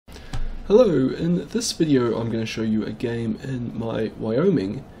Hello, in this video I'm going to show you a game in my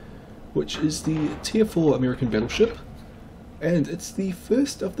Wyoming, which is the Tier 4 American battleship, and it's the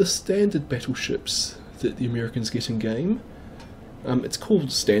first of the standard battleships that the Americans get in game. It's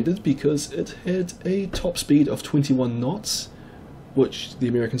called standard because it had a top speed of 21 knots, which the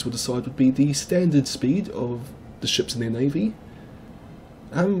Americans will decide would be the standard speed of the ships in their navy,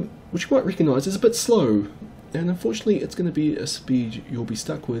 which you might recognise as a bit slow. And unfortunately it's going to be a speed you'll be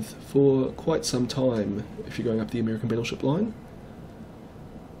stuck with for quite some time if you're going up the American battleship line.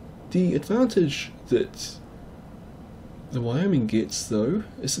 The advantage that the Wyoming gets, though,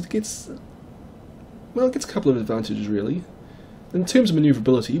 is it gets a couple of advantages really. In terms of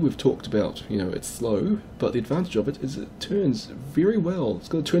manoeuvrability, we've talked about, it's slow, but the advantage of it is it turns very well. It's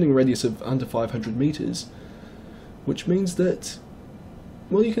got a turning radius of under 500 meters, which means that,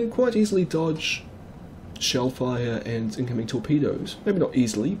 well, you can quite easily dodge shellfire and incoming torpedoes. Maybe not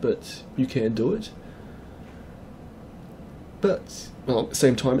easily, but you can do it. But, well, at the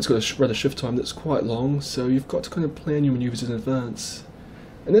same time, it's got a rudder shift time that's quite long, so you've got to kind of plan your maneuvers in advance.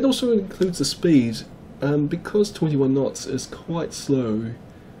 And that also includes the speed. Because 21 knots is quite slow,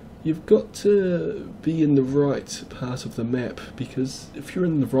 you've got to be in the right part of the map, because if you're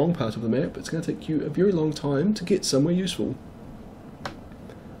in the wrong part of the map, it's going to take you a very long time to get somewhere useful.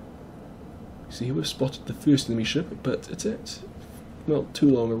 See, we've spotted the first enemy ship, but it's at not too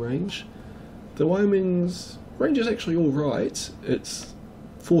long a range. The Wyoming's range is actually alright. It's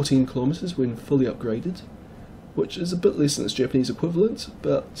 14 kilometers when fully upgraded, which is a bit less than its Japanese equivalent,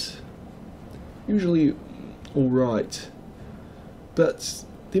 but usually alright. But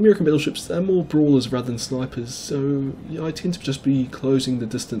the American battleships are more brawlers rather than snipers, so I tend to just be closing the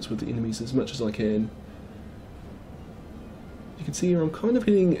distance with the enemies as much as I can. You can see here I'm kind of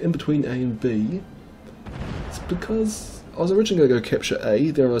heading in between A and B. It's because I was originally going to go capture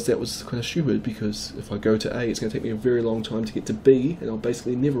A, then I realised that was kind of stupid, because if I go to A it's going to take me a very long time to get to B, and I'll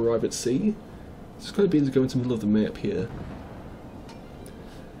basically never arrive at C. It's kind of better to go into the middle of the map here.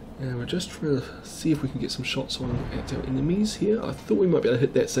 And we're just trying to see if we can get some shots on at our enemies here. I thought we might be able to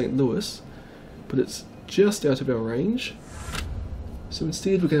hit that St. Louis, but it's just out of our range. So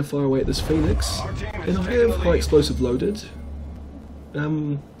instead we're going to fire away at this Phoenix, and I have high explosive loaded.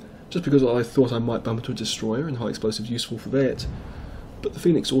 Just because I thought I might bump into a destroyer, and high explosive is useful for that. But the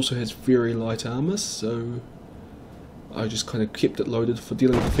Phoenix also has very light armor, so I just kind of kept it loaded for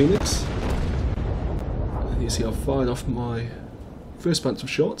dealing with the Phoenix. And you see I've fired off my first bunch of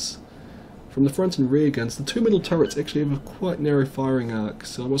shots. From the front and rear guns, the two middle turrets actually have a quite narrow firing arc,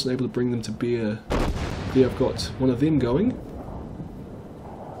 so I wasn't able to bring them to bear. There I've got one of them going.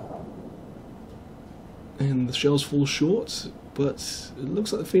 And the shells fall short, but it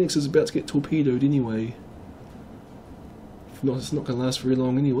looks like the Phoenix is about to get torpedoed anyway. If not, it's not going to last very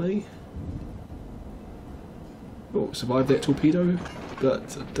long anyway. Oh, survived that torpedo, but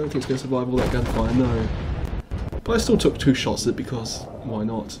I don't think it's going to survive all that gunfire, no. But I still took 2 shots at it because, why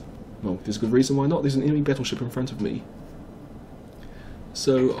not? Well, there's a good reason why not. There's an enemy battleship in front of me.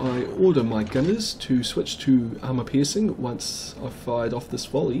 So I order my gunners to switch to armor piercing once I've fired off this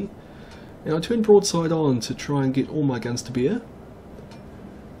volley. And I turn broadside on to try and get all my guns to bear,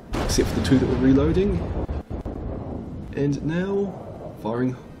 except for the 2 that were reloading. And now,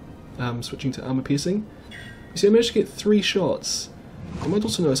 firing, switching to armor piercing. You see, I managed to get 3 shots. I might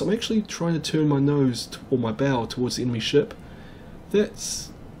also notice I'm actually trying to turn my nose or my bow towards the enemy ship. That's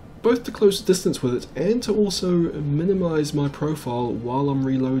both to close the distance with it and to also minimise my profile while I'm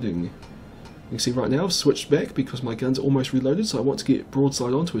reloading. You can see right now I've switched back because my gun's almost reloaded, so I want to get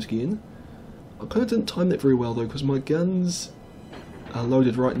broadside onto it again. I kind of didn't time that very well though, because my guns are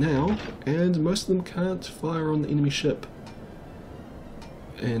loaded right now and most of them can't fire on the enemy ship.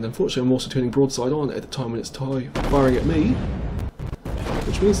 And unfortunately I'm also turning broadside on at the time when it's firing at me,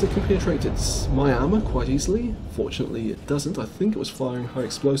 which means they can penetrate my armour quite easily. Fortunately it doesn't. I think it was firing high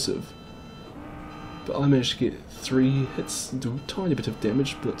explosive, but I managed to get 3 hits and do a tiny bit of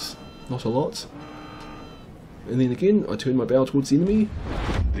damage, but not a lot. And then again I turn my bow towards the enemy,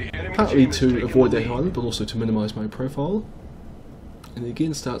 partly to avoid that island, but also to minimise my profile. And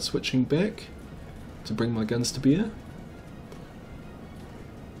again start switching back to bring my guns to bear.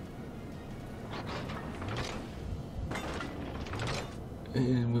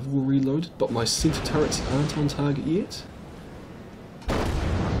 And we've all reloaded, but my centre turrets aren't on target yet.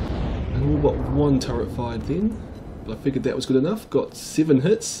 And all but 1 turret fired then, but I figured that was good enough. Got 7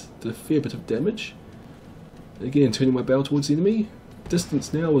 hits, did a fair bit of damage. Again, turning my bow towards the enemy.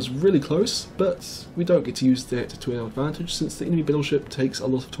 Distance now is really close, but we don't get to use that to our advantage since the enemy battleship takes a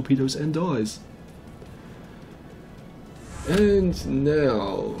lot of torpedoes and dies. And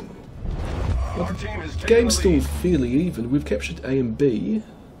now, The game's still fairly even. We've captured A and B,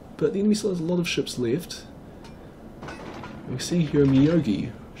 but the enemy still has a lot of ships left. And we see here a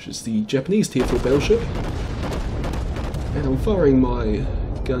Miyogi, which is the Japanese Tier 4 battleship. And I'm firing my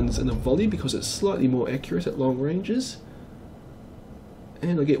guns in a volley because it's slightly more accurate at long ranges.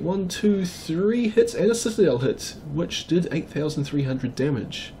 And I get 1, 2, 3 hits and a Citadel hit, which did 8,300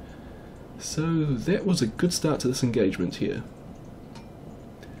 damage. So that was a good start to this engagement here.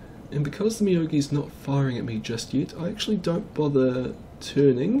 And because the Miyogi's not firing at me just yet, I actually don't bother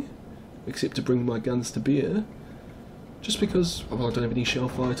turning, except to bring my guns to bear, just because I don't have any shell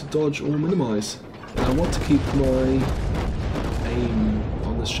fire to dodge or minimise. And I want to keep my aim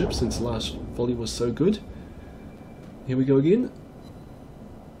on this ship since the last volley was so good. Here we go again.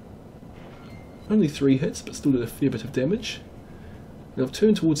 Only 3 hits, but still did a fair bit of damage. Now I've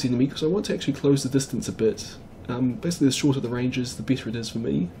turned towards the enemy because I want to actually close the distance a bit. Basically the shorter the range is, the better it is for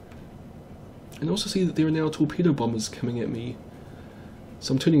me. And also see that there are now torpedo bombers coming at me.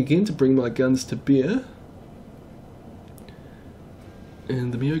 So I'm turning again to bring my guns to bear.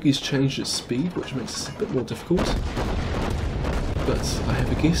 And the Miyogi's changed its speed, which makes this a bit more difficult. But I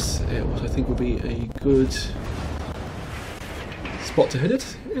have a guess at what I think will be a good spot to hit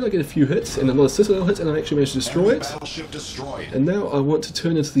it. And I get a few hits, and another Citadel hit, and I actually managed to destroy it. And now I want to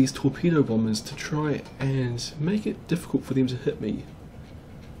turn into these torpedo bombers to try and make it difficult for them to hit me.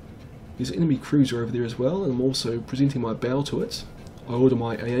 There's an enemy cruiser over there as well, and I'm also presenting my bow to it. I order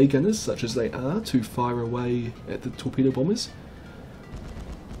my AA gunners, such as they are, to fire away at the torpedo bombers.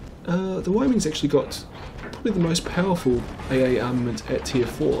 The Wyoming's actually got probably the most powerful AA armament at Tier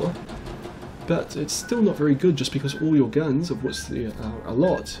 4, but it's still not very good just because all your guns, of which there are a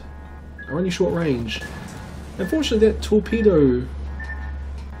lot, are only short range. Unfortunately that torpedo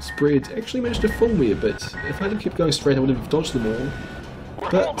spread actually managed to fool me a bit. If I hadn't kept going straight I would have dodged them all.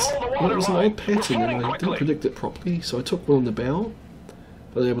 But it was an odd pattern and I didn't predict it properly, so I took one on the bow.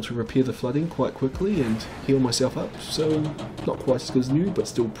 I was able to repair the flooding quite quickly and heal myself up, so not quite as good as new, but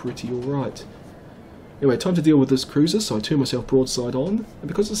still pretty alright. Anyway, time to deal with this cruiser, so I turn myself broadside on, and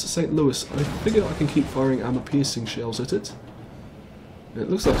because it's a St. Louis, I figure I can keep firing armor-piercing shells at it. And it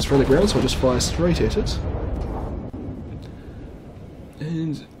looks like it's run aground, so I just fire straight at it.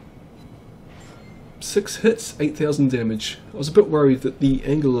 And 6 hits, 8,000 damage. I was a bit worried that the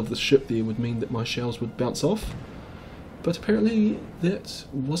angle of the ship there would mean that my shells would bounce off, but apparently that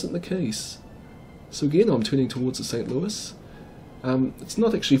wasn't the case. So again, I'm turning towards the St. Louis. It's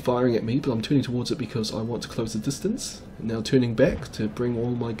not actually firing at me, but I'm turning towards it because I want to close the distance. And now turning back to bring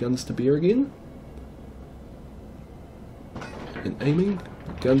all my guns to bear again. And aiming,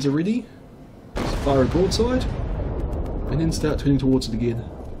 guns are ready. Just fire a broadside, and then start turning towards it again.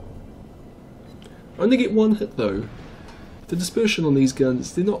 I only get 1 hit though. The dispersion on these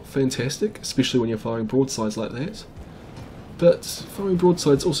guns, they're not fantastic, especially when you're firing broadsides like that. But firing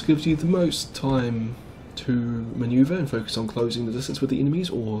broadsides also gives you the most time to manoeuvre and focus on closing the distance with the enemies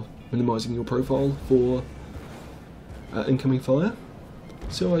or minimising your profile for incoming fire.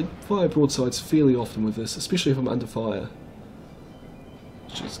 So I fire broadsides fairly often with this, especially if I'm under fire.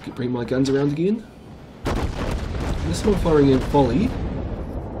 Just bring my guns around again. This time I'm firing in volley,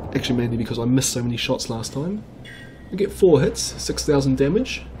 actually mainly because I missed so many shots last time. I get 4 hits, 6,000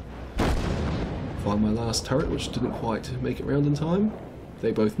 damage. Fire my last turret, which didn't quite make it round in time.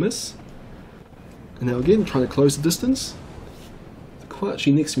 They both miss. And now again, trying to close the distance. The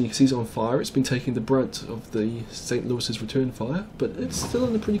Kawaichi next to me, because he's on fire, it's been taking the brunt of the St. Louis's return fire, but it's still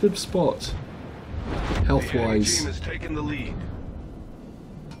in a pretty good spot, health-wise.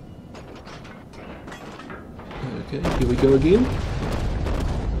 Okay, here we go again.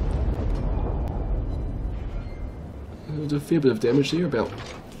 We'll do a fair bit of damage there, about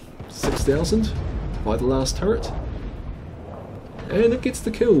 6,000 by the last turret. And it gets the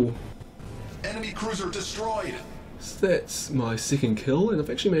kill. Enemy cruiser destroyed. So that's my second kill, and I've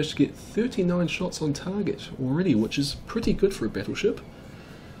actually managed to get 39 shots on target already, which is pretty good for a battleship.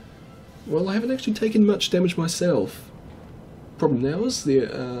 Well, I haven't actually taken much damage myself. Problem now is there,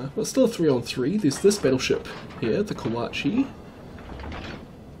 well, it's still a 3-on-3. There's this battleship here, the Kawaichi,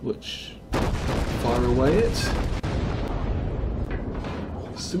 which fire away at.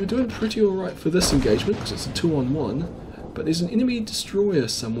 So we're doing pretty alright for this engagement because it's a 2-on-1, but there's an enemy destroyer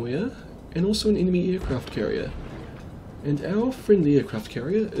somewhere and also an enemy aircraft carrier. And our friendly aircraft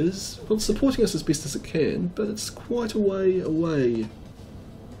carrier is, well, supporting us as best as it can, but it's quite a way away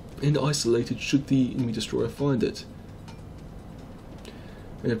and isolated should the enemy destroyer find it.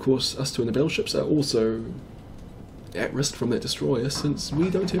 And of course us two in the battleships are also at risk from that destroyer since we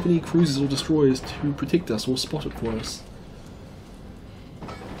don't have any cruisers or destroyers to protect us or spot it for us.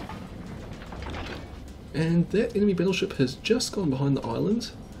 And that enemy battleship has just gone behind the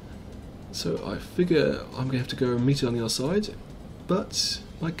island, so I figure I'm going to have to go and meet it on the other side, but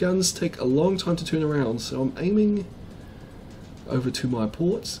my guns take a long time to turn around, so I'm aiming over to my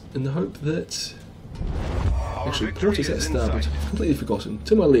port in the hope that... Actually, port is at starboard, I've completely forgotten,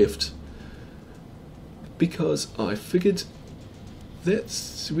 to my left, because I figured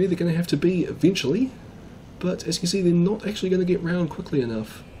that's where they're going to have to be eventually, but as you can see they're not actually going to get round quickly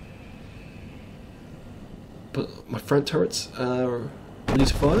enough. But my front turrets are ready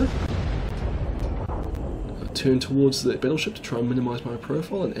to fire. I turn towards the battleship to try and minimise my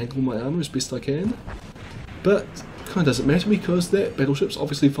profile and angle my armour as best I can. But it kind of doesn't matter because that battleship's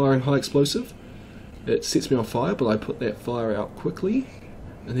obviously firing high explosive. It sets me on fire, but I put that fire out quickly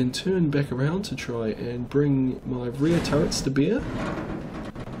and then turn back around to try and bring my rear turrets to bear.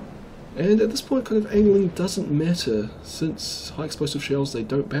 And at this point kind of angling doesn't matter since high explosive shells, they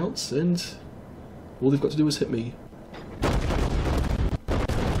don't bounce and all they've got to do is hit me.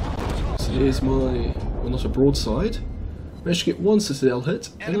 So there's my, well, not a broadside. Managed to get one citadel hit,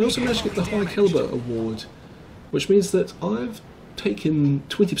 and I also managed to get the high caliber award, which means that I've taken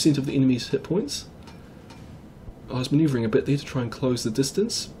 20% of the enemy's hit points. I was manoeuvring a bit there to try and close the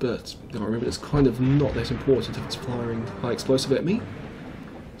distance, but I remember it's kind of not that important if it's firing high explosive at me.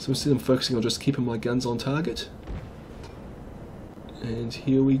 So instead I'm focusing on just keeping my guns on target. And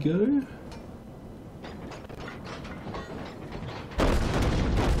here we go.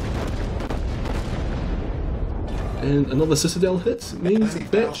 And another citadel hit means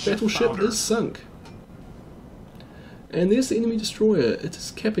that battleship is sunk. And there's the enemy destroyer. It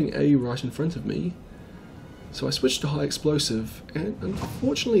is capping A right in front of me. So I switched to high explosive, and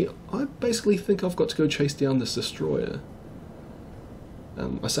unfortunately I basically think I've got to go chase down this destroyer.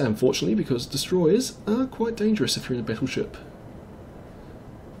 I say unfortunately because destroyers are quite dangerous if you're in a battleship.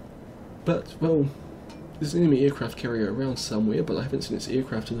 But, well, there's an enemy aircraft carrier around somewhere, but I haven't seen its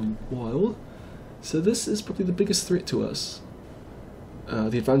aircraft in a while. So this is probably the biggest threat to us.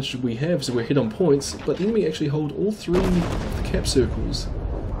 The advantage we have is that we're hit on points, but the enemy actually hold all three of the cap circles.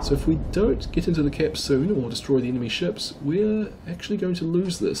 So if we don't get into the cap soon or destroy the enemy ships, we're actually going to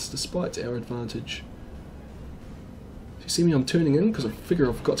lose this despite our advantage. So you see me, I'm turning in because I figure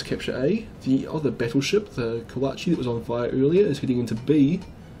I've got to capture A. The other battleship, the Kawachi that was on fire earlier, is heading into B.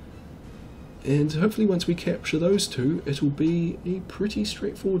 And hopefully once we capture those two, it'll be a pretty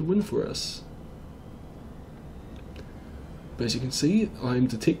straightforward win for us. But as you can see, I'm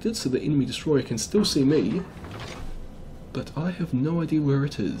detected so the enemy destroyer can still see me, but I have no idea where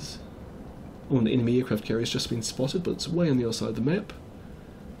it is. Oh, and the enemy aircraft carrier has just been spotted, but it's way on the other side of the map.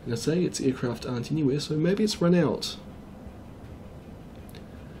 And I say its aircraft aren't anywhere, so maybe it's run out.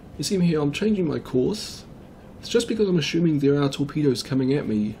 You see me here, I'm changing my course. It's just because I'm assuming there are torpedoes coming at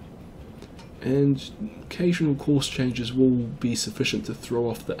me, and occasional course changes will be sufficient to throw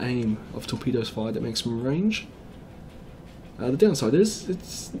off the aim of torpedoes fired at maximum range. The downside is,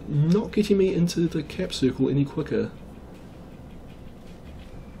 it's not getting me into the cap circle any quicker.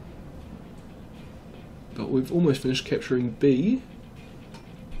 But we've almost finished capturing B,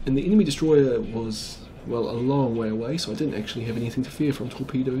 and the enemy destroyer was, well, a long way away, so I didn't actually have anything to fear from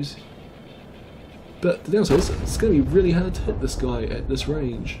torpedoes. But the downside is, it's going to be really hard to hit this guy at this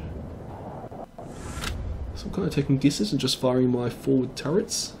range. So I'm kind of taking guesses and just firing my forward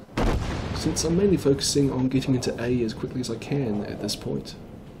turrets, since I'm mainly focusing on getting into A as quickly as I can at this point.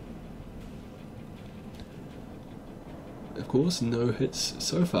 Of course, no hits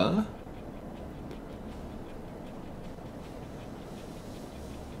so far.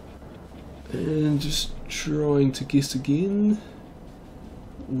 And just trying to guess again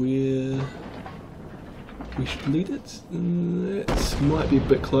where we should lead it. That might be a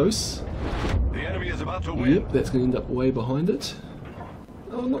bit close. The enemy is about to win. Yep, that's going to end up way behind it.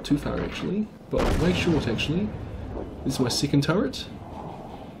 Oh, not too far actually, but way short actually. This is my second turret.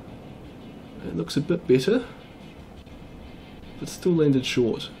 It looks a bit better, but still landed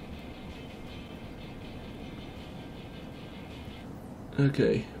short.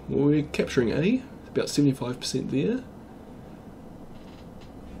 Okay, well, we're capturing A, about 75% there.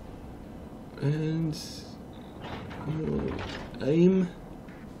 And aim,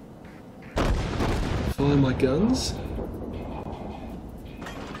 fire my guns.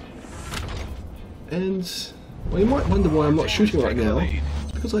 And, well, you might wonder why I'm not shooting right now.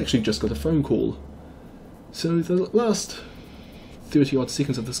 It's because I actually just got a phone call. So the last 30 odd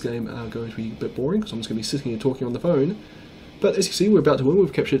seconds of this game are going to be a bit boring because I'm just going to be sitting here talking on the phone. But as you see, we're about to win.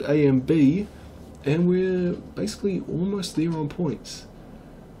 We've captured A and B, and we're basically almost there on points.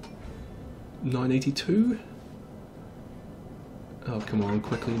 982. Oh, come on,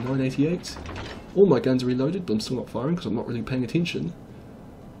 quickly. 988. All my guns are reloaded, but I'm still not firing because I'm not really paying attention.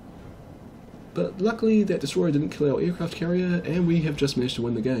 But luckily that destroyer didn't kill our aircraft carrier, and we have just managed to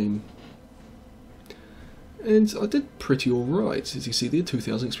win the game. And I did pretty alright, as you see there.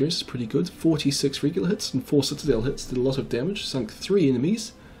 2,000 experience is pretty good. 46 regular hits and 4 citadel hits, did a lot of damage, sunk 3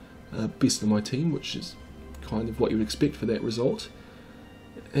 enemies. Best of my team, which is kind of what you would expect for that result.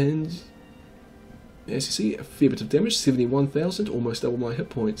 And as you see, a fair bit of damage, 71,000, almost double my hit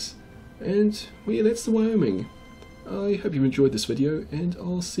points. And well, yeah, that's the Wyoming. I hope you enjoyed this video, and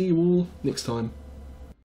I'll see you all next time.